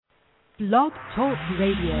Blog Talk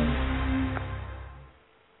Radio.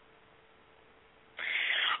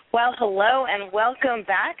 Well, hello and welcome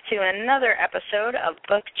back to another episode of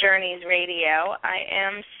Book Journeys Radio. I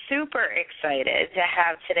am super excited to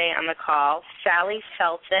have today on the call Sallie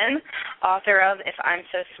Felton, author of If I'm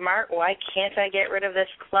So Smart, Why Can't I Get Rid of This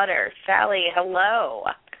Clutter? Sallie, hello.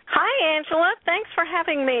 Hi, Angela. Thanks for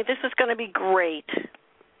having me. This is going to be great.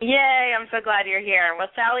 Yay, I'm so glad you're here. Well,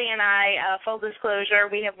 Sallie and I, full disclosure,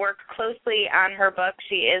 we have worked closely on her book.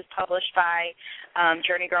 She is published by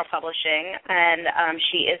Journey Girl Publishing, and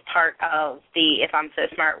she is part of the If I'm So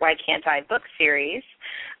Smart, Why Can't I book series,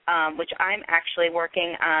 which I'm actually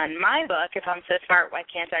working on my book, If I'm So Smart, Why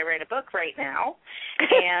Can't I Write a Book right now.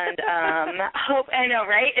 And I know,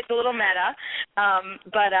 right? It's a little meta.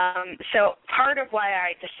 So part of why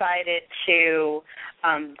I decided to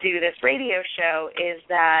do this radio show is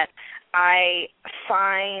that I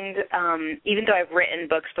find, even though I've written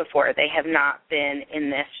books before, they have not been in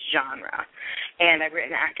this genre. And I've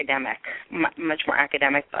written much more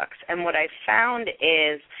academic books. And what I've found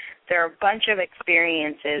is there are a bunch of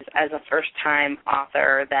experiences as a first-time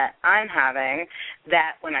author that I'm having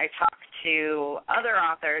that when I talk to other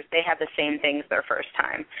authors, they have the same things their first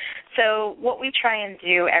time. So what we try and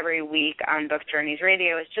do every week on Book Journeys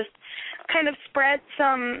Radio is just kind of spread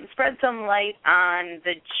some light on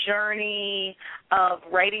the journey of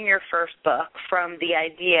writing your first book from the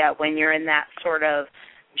idea when you're in that sort of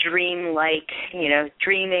dreaming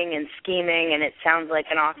and scheming, and it sounds like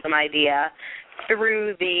an awesome idea,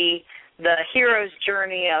 through the hero's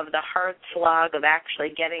journey of the hard slog of actually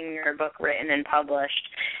getting your book written and published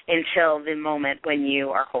until the moment when you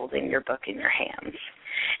are holding your book in your hands.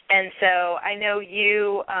 And so I know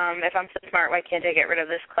you, If I'm So Smart, Why Can't I Get Rid of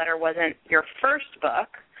This Clutter wasn't your first book,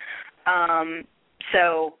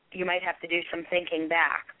 so you might have to do some thinking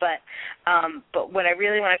back. But what I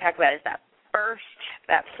really want to talk about is that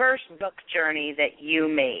first book journey that you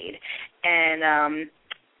made. And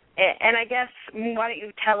I guess, why don't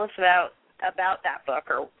you tell us about that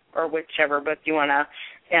book or whichever book you want to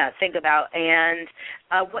think about, and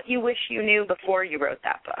what you wish you knew before you wrote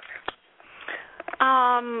that book.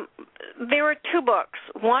 There were two books.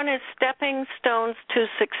 One is Stepping Stones to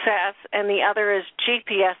Success, and the other is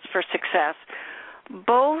GPS for Success.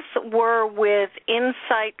 Both were with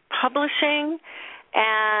Insight Publishing,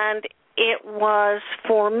 and it was,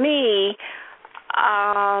 for me,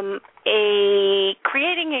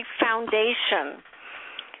 creating a foundation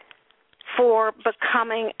for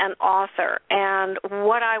becoming an author. And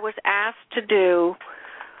what I was asked to do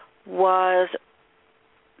was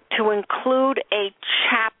to include a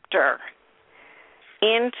chapter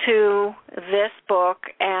into this book,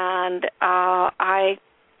 and I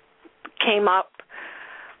came up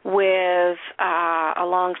with,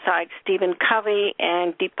 alongside Stephen Covey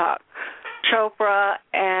and Deepak Chopra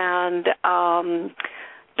and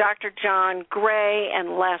Dr. John Gray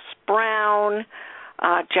and Les Brown,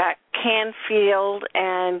 Jack Canfield,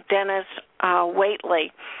 and Dennis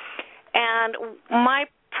Waitley. And my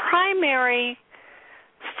primary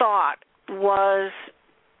thought was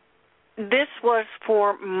this was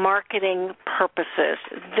for marketing purposes.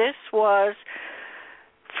 This was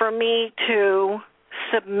for me to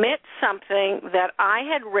submit something that I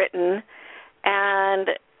had written, and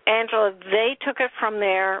Angela, they took it from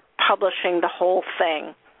there, publishing the whole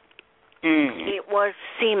thing. It was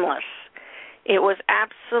seamless. It was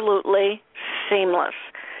absolutely seamless.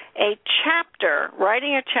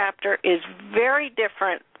 Writing a chapter is very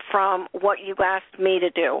different from what you asked me to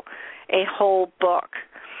do, a whole book.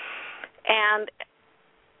 And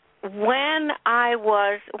when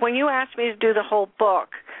you asked me to do the whole book,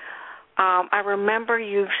 I remember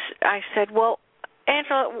I said, well,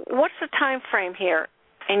 Angela, what's the time frame here?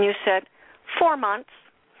 And you said, 4 months.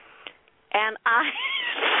 And I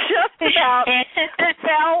just about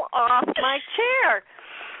fell off my chair.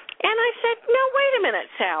 And I said, no, wait a minute,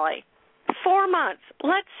 Sallie. 4 months.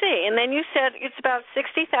 Let's see. And then you said it's about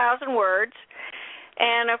 60,000 words.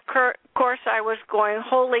 And, of course, I was going,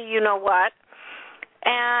 holy you know what.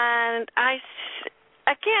 And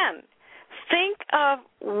again, think of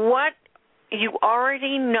what you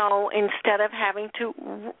already know instead of having to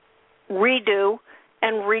redo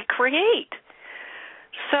and recreate.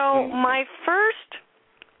 So my first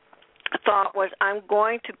thought was I'm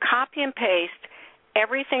going to copy and paste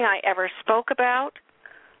everything I ever spoke about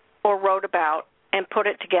or wrote about and put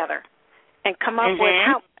it together and come up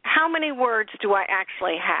with how many words do I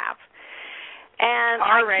actually have. And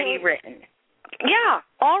already written. Yeah,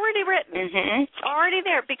 already written. It's already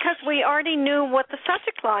there because we already knew what the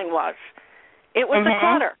subject line was. It was the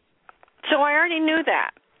clutter. So I already knew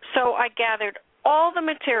that. So I gathered all the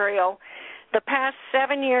material the past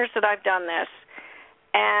 7 years that I've done this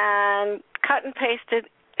and cut and pasted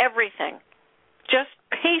everything, just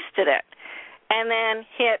pasted it, and then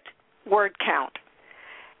hit word count.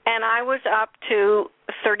 And I was up to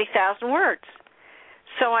 30,000 words.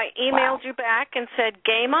 So I emailed you back and said,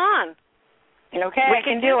 game on. Okay, we I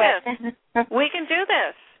can do it. We can do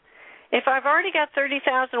this. If I've already got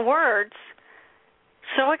 30,000 words,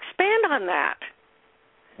 so expand on that.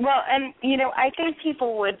 Well, and, I think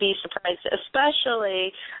people would be surprised,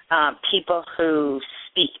 especially people who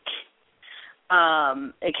speak.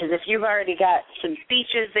 Because if you've already got some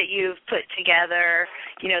speeches that you've put together,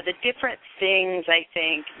 the different things, I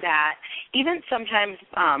think, that even sometimes,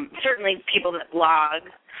 certainly people that blog,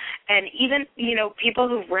 and even, people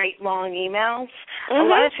who write long emails, a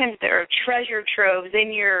lot of times there are treasure troves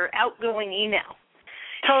in your outgoing email.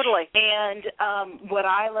 Totally. And what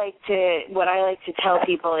I like to tell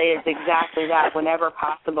people is exactly that. Whenever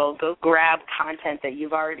possible, go grab content that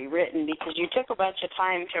you've already written, because you took a bunch of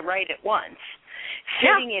time to write it once.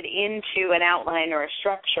 Fitting it into an outline or a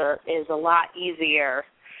structure is a lot easier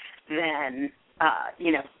than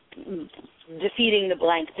defeating the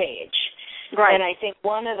blank page. Right. And I think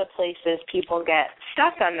one of the places people get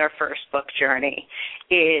stuck on their first book journey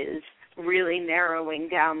is really narrowing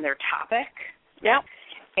down their topic. Yep.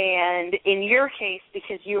 And in your case,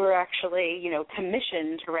 because you were actually,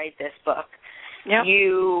 commissioned to write this book, yep.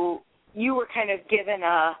 you were kind of given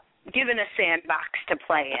a sandbox to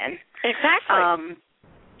play in. Exactly.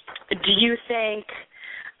 Do you think,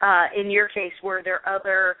 in your case, were there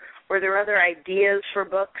other ideas for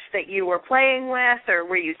books that you were playing with, or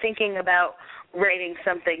were you thinking about writing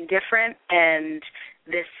something different, and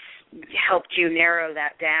this helped you narrow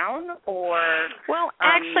that down? Or well,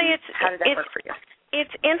 actually, how did that work for you?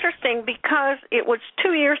 It's interesting because it was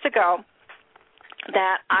 2 years ago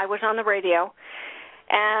that I was on the radio,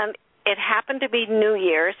 and it happened to be New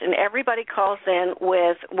Year's, and everybody calls in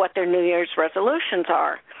with what their New Year's resolutions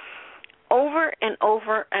are. Over and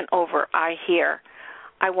over and over, I hear,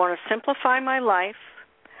 I want to simplify my life.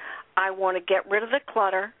 I want to get rid of the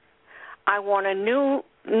clutter. I want a new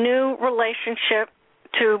relationship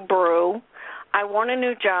to brew. I want a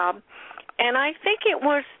new job. And I think it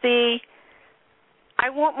was I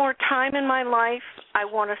want more time in my life. I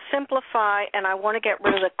want to simplify, and I want to get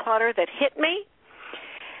rid of the clutter that hit me.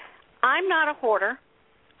 I'm not a hoarder.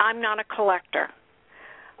 I'm not a collector.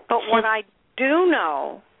 But what I do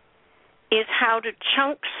know is how to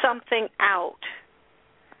chunk something out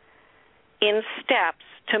in steps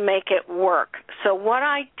to make it work. So what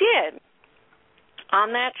I did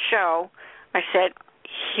on that show, I said,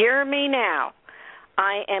 hear me now.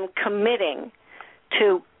 I am committing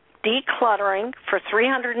to decluttering for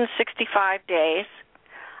 365 days.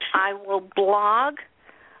 I will blog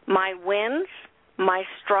my wins, my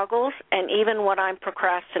struggles, and even what I'm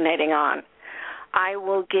procrastinating on. I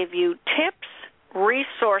will give you tips,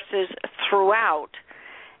 resources throughout,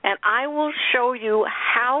 and I will show you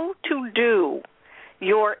how to do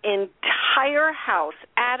your entire house,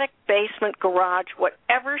 attic, basement, garage,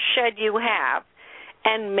 whatever shed you have,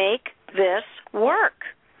 and make this work.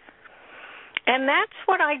 And that's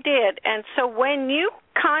what I did. And so when you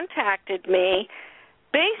contacted me,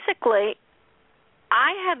 basically,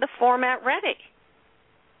 I had the format ready.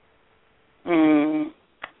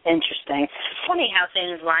 Interesting. Funny how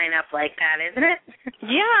things line up like that, isn't it?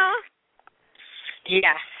 Yeah.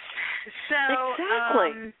 Yes. So,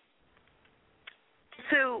 exactly.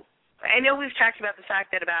 So I know we've talked about the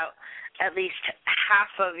fact that about at least half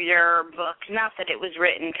of your book, not that it was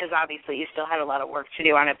written, because obviously you still had a lot of work to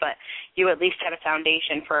do on it, but you at least had a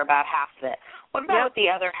foundation for about half of it. What about the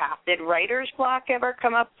other half? Did writer's block ever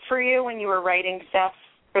come up for you when you were writing stuff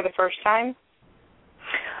for the first time?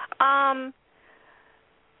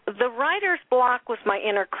 The writer's block was my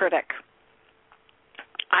inner critic.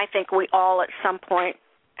 I think we all at some point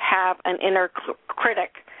have an inner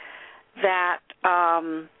critic that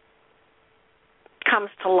comes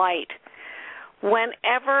to light.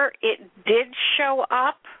 Whenever it did show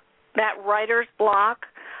up, that writer's block,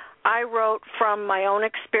 I wrote from my own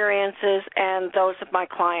experiences and those of my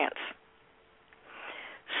clients.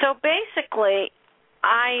 So basically,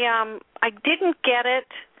 I didn't get it,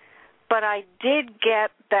 but I did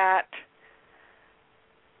get that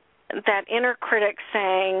inner critic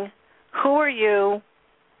saying, who are you?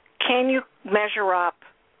 Can you measure up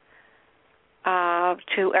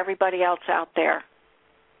to everybody else out there?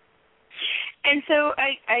 And so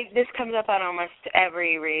this comes up on almost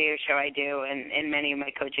every radio show I do and in many of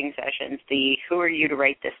my coaching sessions, the who are you to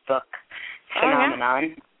write this book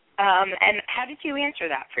phenomenon. And how did you answer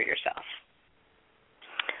that for yourself?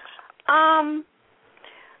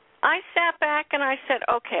 I sat back and I said,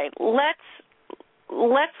 okay, let's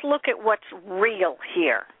look at what's real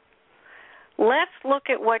here. Let's look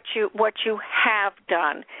at what you have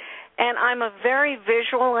done. And I'm a very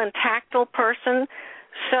visual and tactile person,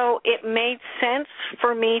 so it made sense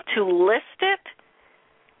for me to list it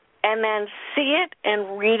and then see it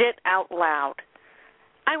and read it out loud.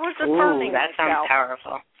 I was affirming myself. That sounds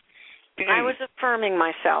powerful. I was affirming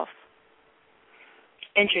myself.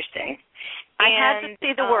 Interesting. I had to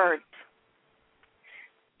see the words.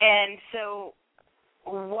 And so,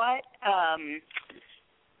 what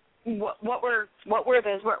were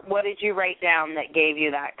those? What did you write down that gave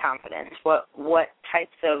you that confidence? What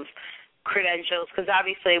types of credentials? Because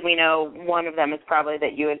obviously we know one of them is probably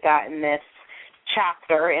that you had gotten this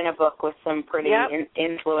chapter in a book with some pretty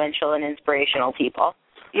influential and inspirational people.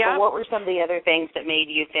 Yeah. But what were some of the other things that made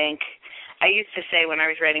you think? I used to say when I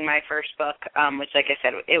was writing my first book, which, like I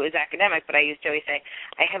said, it was academic, but I used to always say,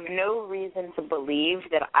 I have no reason to believe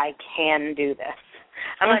that I can do this.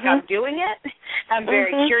 I'm like, I'm doing it. I'm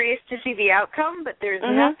very curious to see the outcome, but there's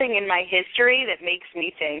nothing in my history that makes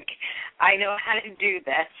me think I know how to do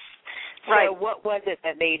this. Right. So what was it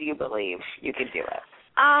that made you believe you could do it?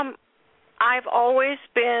 I've always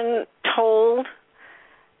been told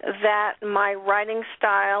that my writing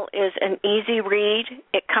style is an easy read.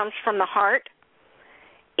 It comes from the heart.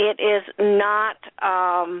 It is not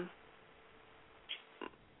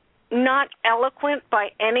eloquent by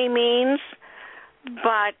any means,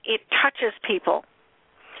 but it touches people.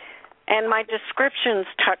 And my descriptions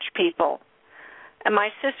touch people. And my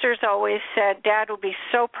sisters always said, Dad would be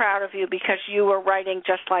so proud of you because you were writing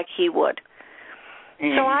just like he would.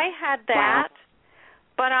 So I had that. Wow.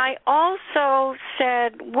 But I also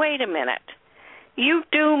said, wait a minute, you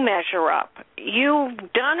do measure up. You've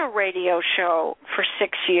done a radio show for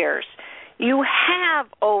 6 years. You have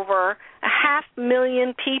over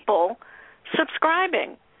 500,000 people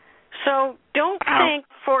subscribing. So don't think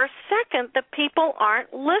for a second that people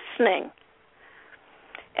aren't listening.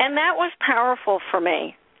 And that was powerful for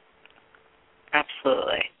me.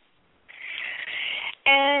 Absolutely.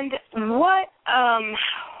 And what...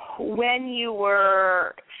 when you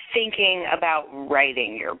were thinking about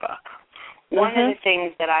writing your book, one of the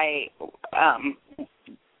things that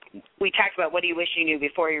we talked about, what do you wish you knew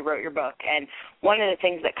before you wrote your book? And one of the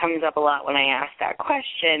things that comes up a lot when I ask that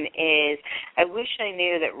question is, I wish I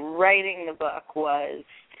knew that writing the book was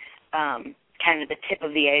kind of the tip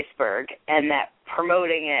of the iceberg and that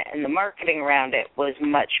promoting it and the marketing around it was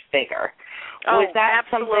much bigger. Was that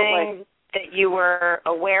something that you were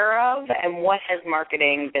aware of, and what has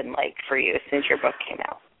marketing been like for you since your book came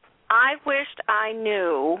out? I wished I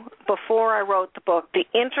knew, before I wrote the book, the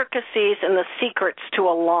intricacies and the secrets to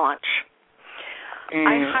a launch.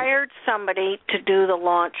 I hired somebody to do the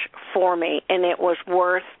launch for me, and it was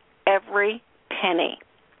worth every penny.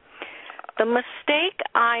 The mistake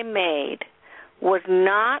I made was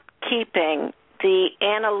not keeping the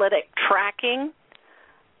analytic tracking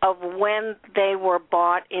of when they were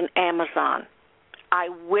bought in Amazon. I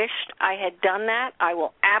wished I had done that. I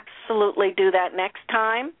will absolutely do that next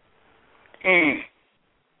time.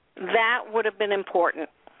 That would have been important.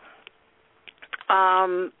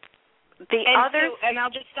 And I'll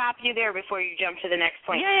just stop you there before you jump to the next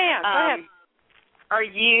point. Yeah. Go ahead. Are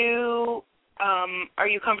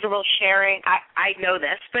you comfortable sharing? I know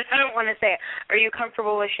this, but I don't want to say it. Are you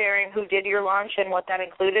comfortable with sharing who did your launch and what that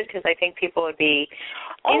included? Because I think people would be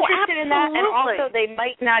interested in that, and also they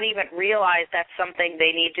might not even realize that's something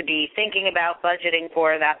they need to be thinking about, budgeting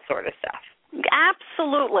for, that sort of stuff.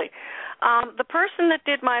 Absolutely. The person that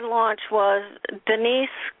did my launch was Denise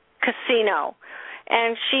Casino,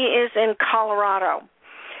 and she is in Colorado.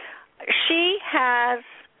 She has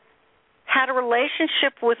had a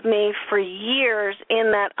relationship with me for years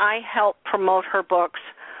in that I help promote her books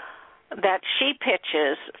that she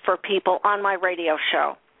pitches for people on my radio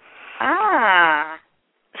show.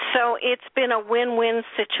 So it's been a win-win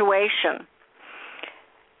situation.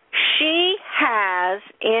 She has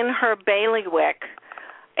in her bailiwick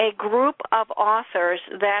a group of authors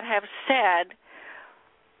that have said,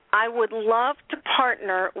 I would love to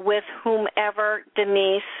partner with whomever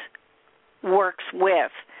Denise works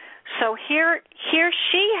with. So here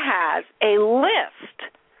she has a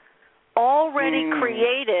list already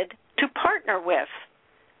created to partner with.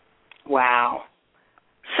 Wow.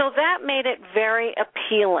 So that made it very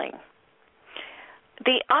appealing.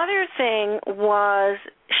 The other thing was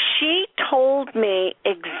she told me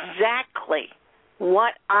exactly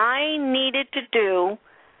what I needed to do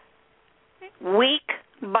week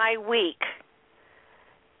by week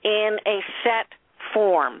in a set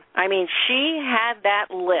form. I mean, she had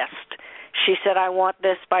that list. She said, I want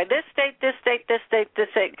this by this date, this date, this date, this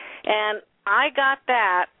date. And I got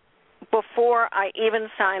that before I even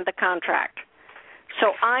signed the contract.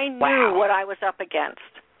 So I knew what I was up against.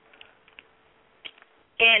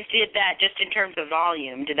 And did that, just in terms of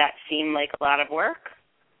volume, did that seem like a lot of work?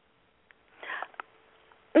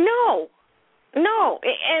 No.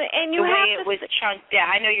 And you the way have it was chunked down.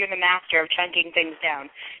 I know you're the master of chunking things down.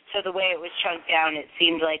 So the way it was chunked down, it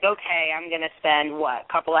seemed like, okay, I'm going to spend, a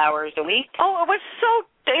couple hours a week? Oh, it was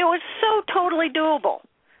so totally doable.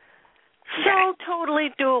 So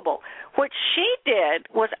totally doable. What she did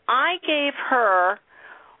was I gave her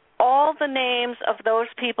all the names of those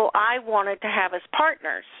people I wanted to have as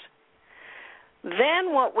partners.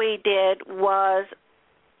 Then what we did was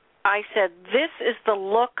I said, this is the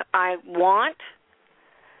look I want.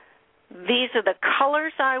 These are the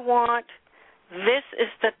colors I want. This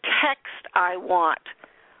is the text I want.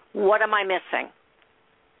 What am I missing?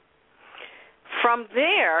 From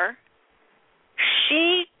there,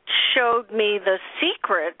 she showed me the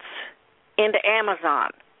secrets into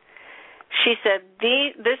Amazon. She said,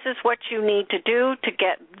 this is what you need to do to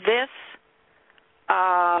get this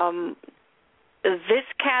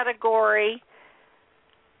category.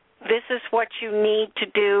 This is what you need to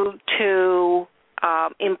do to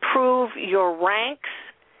improve your ranks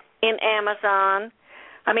in Amazon.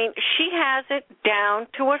 I mean, she has it down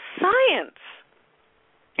to a science.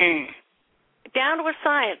 Down to a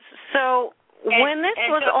science. So when this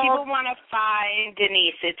was all... people want to find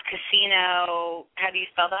Denise, it's Casino. How do you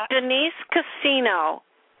spell that? Denise Casino.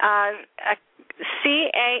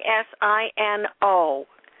 Casino.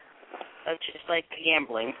 That's just like the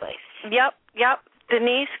gambling place. Yep.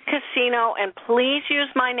 Denise Casino, and please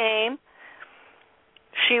use my name.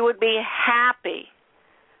 She would be happy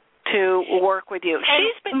to work with you.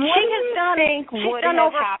 She's done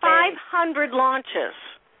over 500 launches.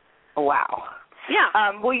 Wow. Yeah.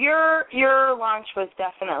 Well, your launch was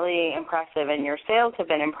definitely impressive, and your sales have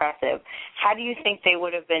been impressive. How do you think they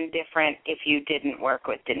would have been different if you didn't work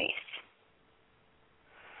with Denise?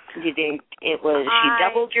 Do you think she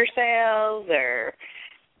doubled your sales, or?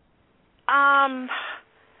 I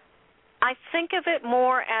think of it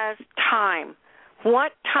more as time.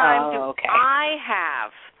 What time do I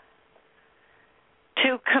have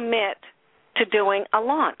to commit to doing a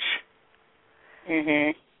launch?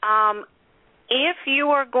 Mm-hmm. If you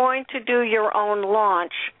are going to do your own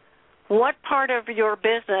launch, what part of your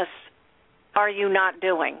business are you not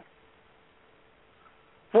doing?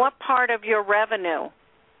 What part of your revenue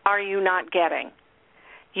are you not getting?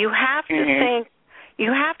 You have to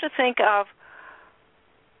think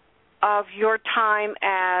of your time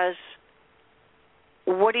as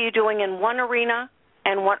what are you doing in one arena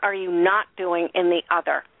and what are you not doing in the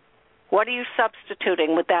other? What are you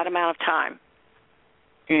substituting with that amount of time?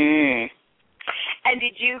 And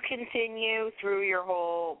did you continue through your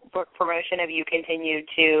whole book promotion? Have you continued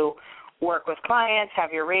to work with clients,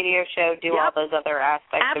 have your radio show, do all those other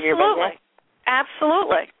aspects of your business?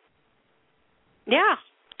 Absolutely. Yeah.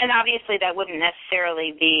 And obviously that wouldn't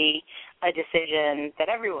necessarily be a decision that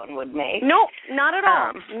everyone would make. No, not at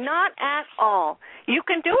all. Not at all. You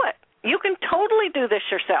can do it. You can totally do this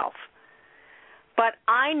yourself. But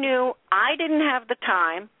I knew I didn't have the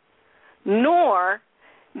time, nor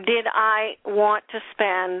did I want to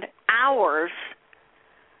spend hours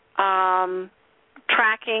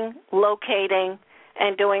tracking, locating,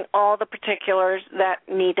 and doing all the particulars that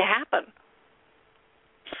need to happen.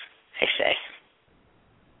 I see.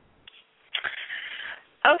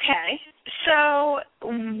 Okay, so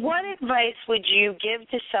what advice would you give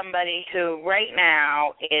to somebody who right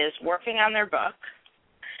now is working on their book?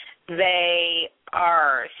 They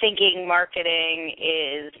are thinking marketing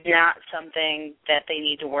is not something that they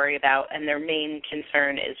need to worry about, and their main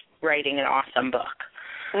concern is writing an awesome book.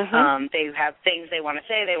 Mm-hmm. They have things they want to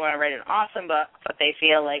say. They want to write an awesome book, but they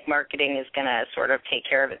feel like marketing is going to sort of take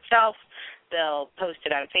care of itself. They'll post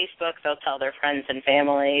it on Facebook. They'll tell their friends and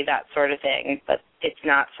family, that sort of thing. But it's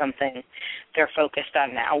not something they're focused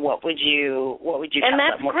on now. What would you tell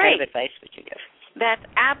them? What kind of advice would you give? That's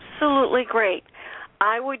absolutely great.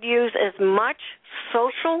 I would use as much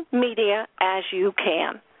social media as you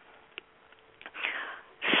can.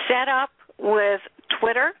 Set up with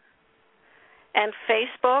Twitter and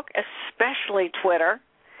Facebook, especially Twitter.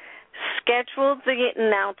 Schedule the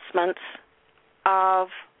announcements of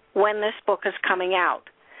when this book is coming out.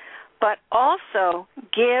 But also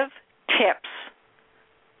give tips.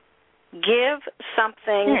 Give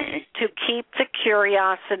something to keep the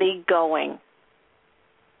curiosity going.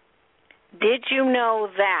 Did you know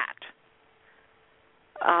that?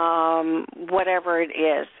 Whatever it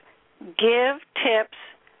is. Give tips,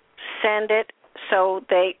 send it so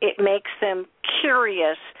it makes them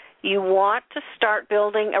curious. You want to start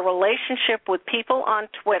building a relationship with people on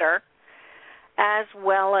Twitter as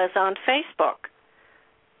well as on Facebook,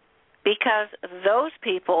 because those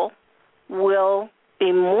people will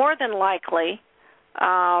be more than likely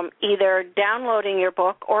either downloading your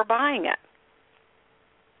book or buying it.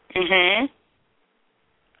 Mhm.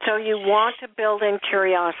 So you want to build in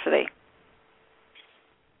curiosity.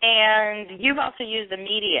 And you've also used the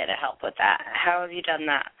media to help with that. How have you done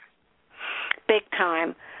that? Big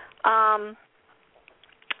time.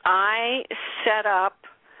 I set up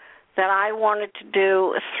that I wanted to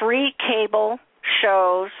do 3 cable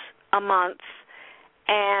shows a month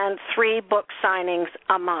and 3 book signings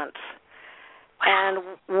a month.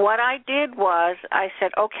 And what I did was I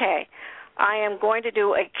said, okay, I am going to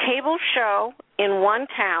do a cable show in one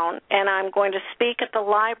town, and I'm going to speak at the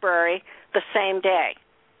library the same day.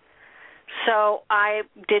 So I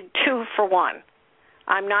did 2 for 1.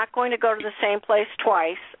 I'm not going to go to the same place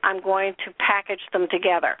twice. I'm going to package them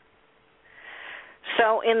together.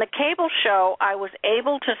 So in the cable show, I was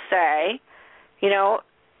able to say, you know,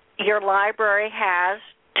 your library has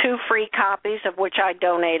 2 free copies of which I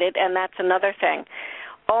donated, and that's another thing.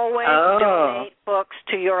 Always donate books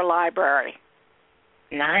to your library.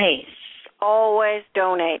 Nice. Always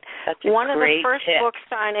donate. That's a One of the great first tip. book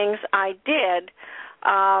signings I did,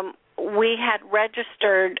 we had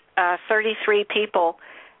registered 33 people,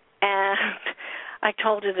 and I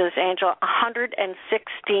told you this, Angela,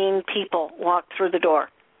 116 people walked through the door.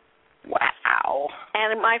 Wow.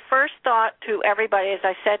 And my first thought to everybody is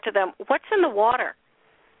I said to them, what's in the water?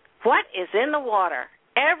 What is in the water?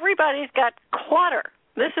 Everybody's got clutter.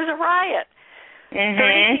 This is a riot.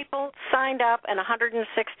 30 people signed up and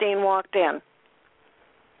 116 walked in.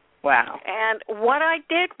 Wow. And what I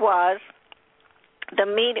did was the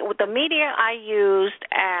media I used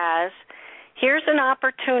as, here's an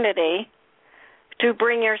opportunity to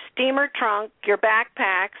bring your steamer trunk, your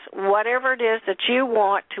backpacks, whatever it is that you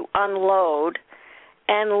want to unload,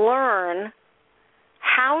 and learn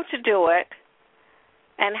how to do it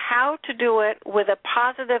and how to do it with a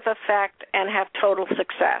positive effect and have total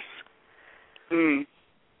success. Mm.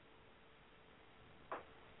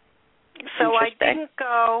 So I didn't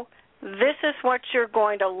go, this is what you're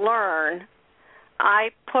going to learn.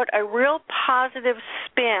 I put a real positive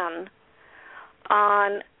spin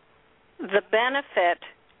on the benefit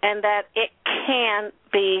and that it can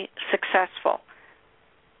be successful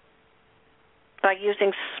by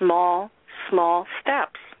using small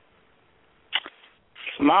steps.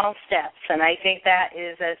 Small steps, and I think that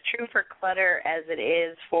is as true for Clutter as it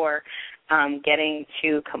is for getting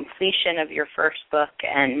to completion of your first book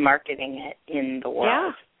and marketing it in the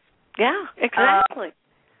world. Yeah, exactly.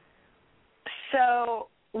 So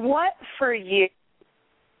what for you is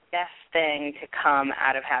the best thing to come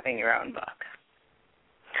out of having your own book?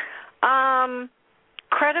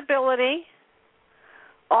 Credibility,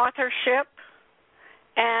 authorship,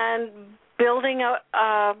 and building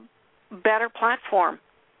a better platform.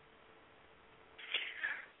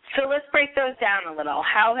 So let's break those down a little.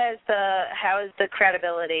 How is the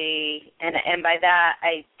credibility, and by that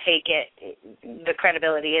I take it the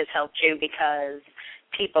credibility has helped you because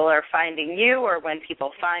people are finding you, or when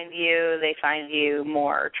people find you, they find you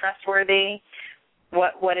more trustworthy?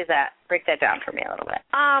 What is that? Break that down for me a little bit.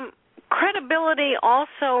 Credibility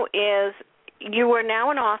also is you are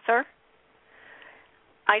now an author.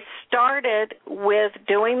 I started with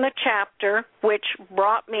doing the chapter, which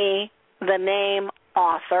brought me the name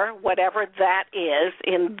author, whatever that is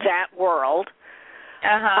in that world.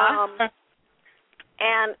 And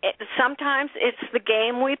sometimes it's the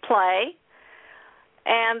game we play.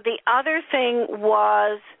 And the other thing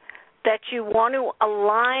was that you want to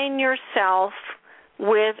align yourself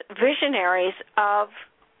with visionaries of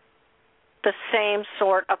the same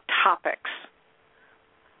sort of topics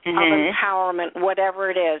of empowerment, whatever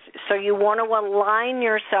it is. So you want to align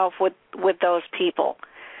yourself with those people.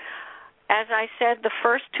 As I said, the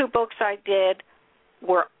first 2 books I did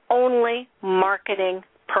were only marketing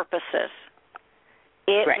purposes.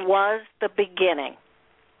 It was the beginning.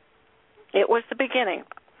 It was the beginning.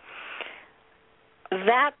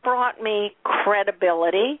 That brought me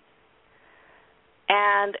credibility.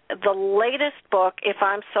 And the latest book, If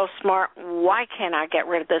I'm So Smart, Why Can't I Get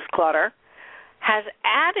Rid of This Clutter?, has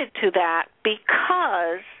added to that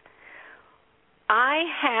because I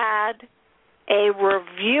had a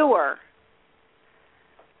reviewer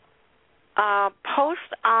post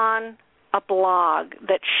on a blog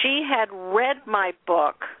that she had read my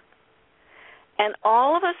book, and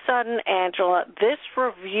all of a sudden, Angela, this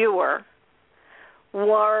reviewer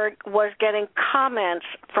was getting comments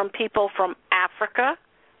from people from Africa,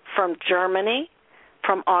 from Germany,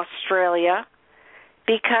 from Australia,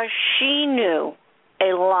 because she knew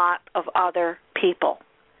a lot of other people.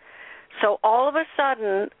 So all of a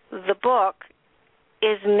sudden, the book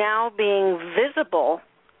is now being visible,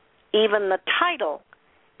 even the title,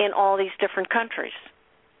 in all these different countries.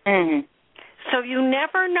 Mm-hmm. So you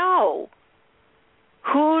never know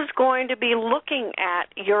who's going to be looking at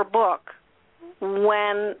your book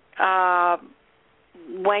when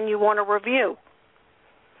you want to review.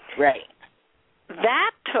 Right.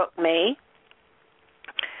 That took me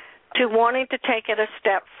to wanting to take it a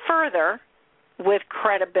step further with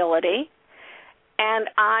credibility, and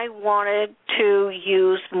I wanted to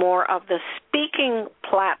use more of the speaking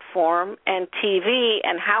platform and TV,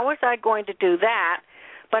 and how was I going to do that?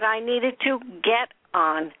 But I needed to get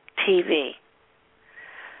on TV.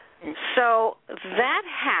 So that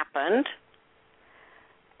happened,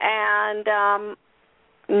 and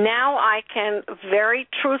now I can very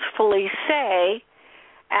truthfully say,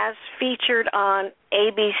 as featured on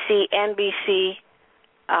ABC, NBC,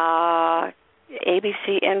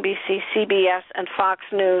 CBS, and Fox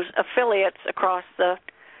News affiliates across the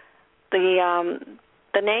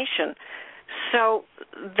nation. So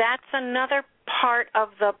that's another part of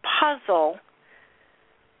the puzzle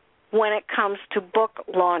when it comes to book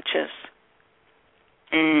launches.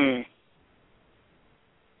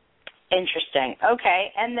 Interesting.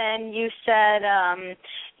 Okay, and then you said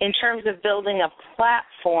in terms of building a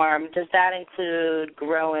platform, does that include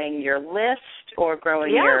growing your list or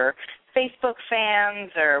growing your Facebook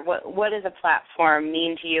fans, or what does a platform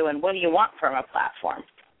mean to you, and what do you want from a platform?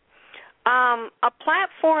 A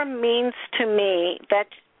platform means to me that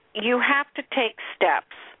you have to take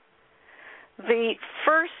steps. The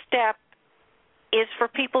first step is for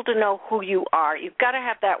people to know who you are. You've got to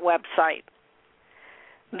have that website.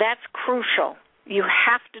 That's crucial. You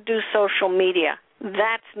have to do social media.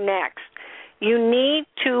 That's next. You need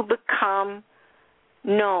to become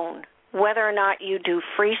known. Whether or not you do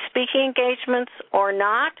free speaking engagements or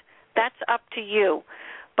not, that's up to you.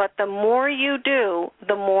 But the more you do,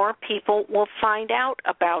 the more people will find out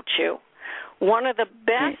about you. One of the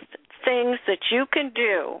best things that you can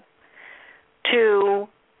do to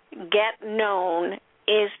get known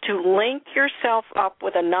is to link yourself up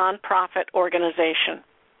with a nonprofit organization.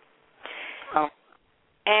 Oh.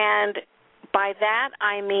 And by that,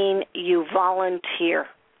 I mean you volunteer.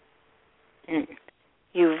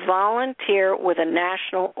 You volunteer with a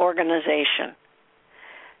national organization.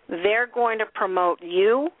 They're going to promote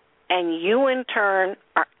you, and you, in turn,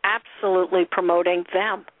 are absolutely promoting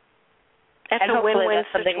them. That's and a win-win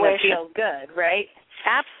that's something situation. that feels good, right?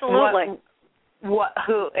 Absolutely.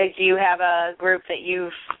 Do you have a group that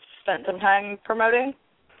you've spent some time promoting?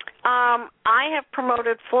 I have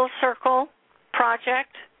promoted Full Circle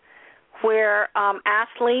Project, where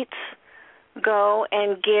athletes go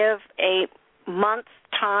and give a month's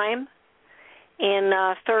time in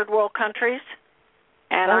third world countries.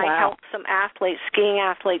 And I help some athletes, skiing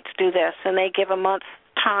athletes, do this, and they give a month's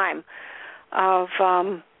time of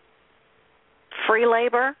free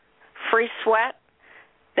labor, free sweat.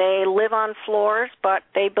 They live on floors, but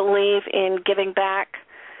they believe in giving back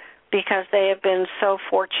because they have been so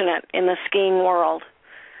fortunate in the skiing world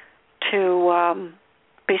to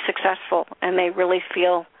be successful, and they really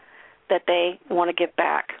feel that they want to give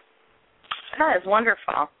back. That is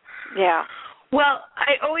wonderful. Yeah. Well,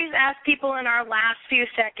 I always ask people in our last few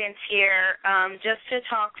seconds here just to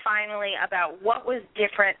talk finally about what was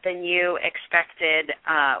different than you expected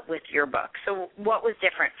with your book. So what was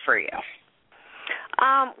different for you?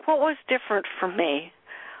 What was different for me?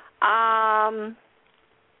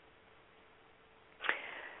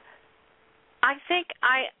 I think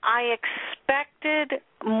I expected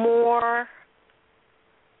more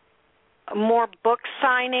book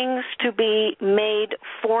signings to be made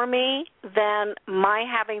for me than my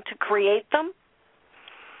having to create them.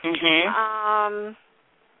 Mm-hmm.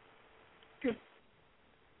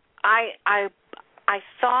 I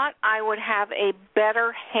thought I would have a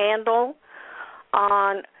better handle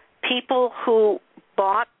on people who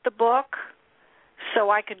bought the book so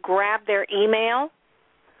I could grab their email.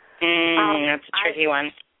 That's a tricky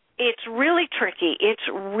one. It's really tricky. It's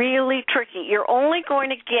really tricky. You're only going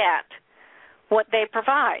to get what they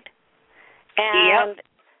provide. And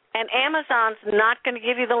Amazon's not going to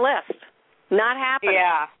give you the list. Not happening.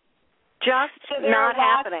 Yeah. Just so there not are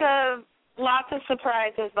happening. Lots of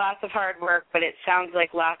surprises, lots of hard work, but it sounds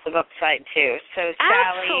like lots of upside too. So,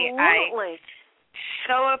 Sallie, absolutely. I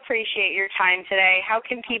so appreciate your time today. How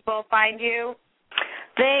can people find you?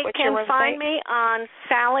 They can find me on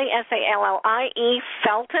Sallie, Sallie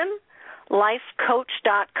Felton,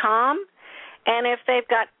 lifecoach.com. And if they've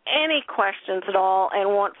got any questions at all and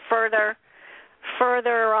want further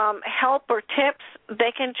help or tips,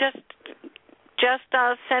 they can just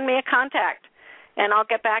send me a contact, and I'll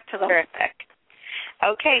get back to them. Terrific.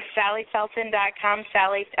 Okay, SallieFelton.com,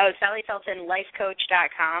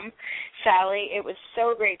 SallieFeltonLifeCoach.com. Sallie, it was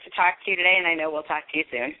so great to talk to you today, and I know we'll talk to you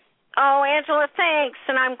soon. Oh, Angela, thanks,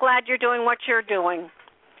 and I'm glad you're doing what you're doing.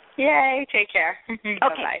 Yay, take care.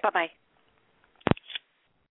 Okay, bye-bye.